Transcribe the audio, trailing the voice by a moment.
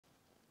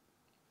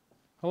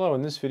Hello,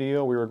 in this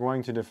video we are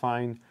going to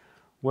define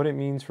what it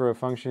means for a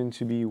function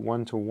to be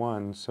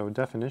one-to-one. So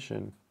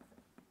definition.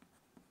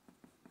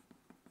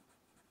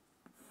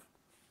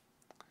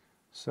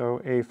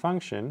 So a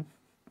function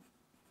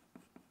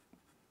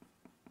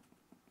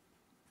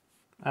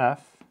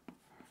f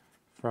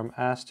from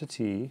s to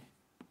t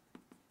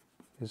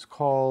is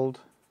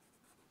called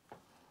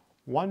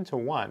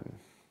one-to-one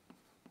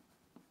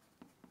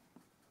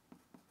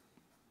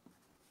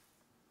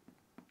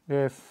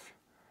if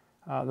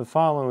the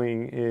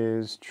following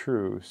is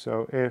true.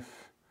 So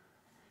if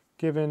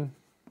given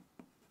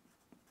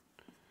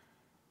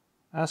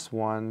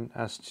s1,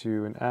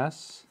 s2, and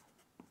s,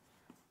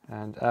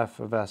 and f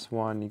of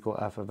s1 equal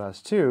f of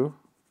s2,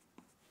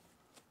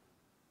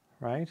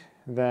 right,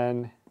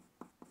 then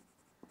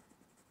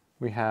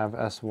we have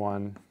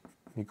s1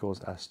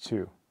 equals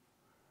s2.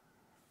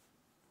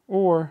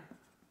 Or,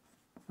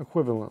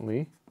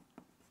 equivalently,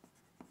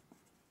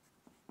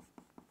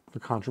 the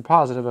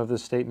contrapositive of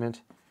this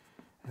statement,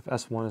 if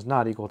s1 is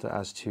not equal to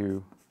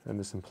s2, then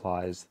this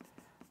implies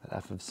that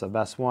f of sub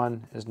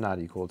s1 is not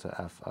equal to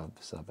f of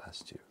sub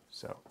s2.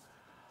 So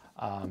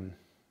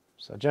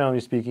generally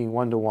speaking,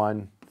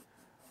 one-to-one,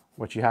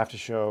 what you have to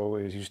show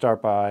is you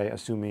start by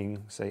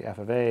assuming, say, f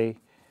of a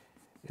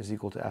is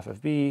equal to f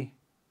of b,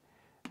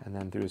 and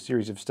then through a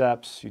series of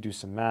steps, you do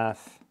some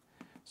math,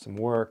 some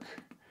work,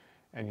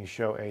 and you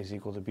show a is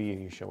equal to b,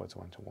 and you show it's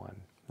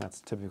one-to-one. That's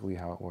typically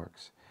how it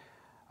works.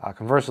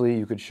 Conversely,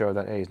 you could show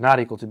that a is not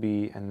equal to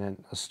b, and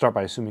then start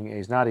by assuming a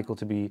is not equal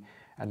to b,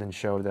 and then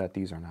show that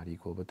these are not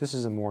equal. But this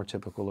is a more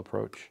typical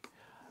approach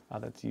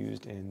that's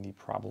used in the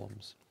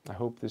problems. I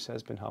hope this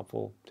has been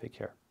helpful. Take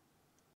care.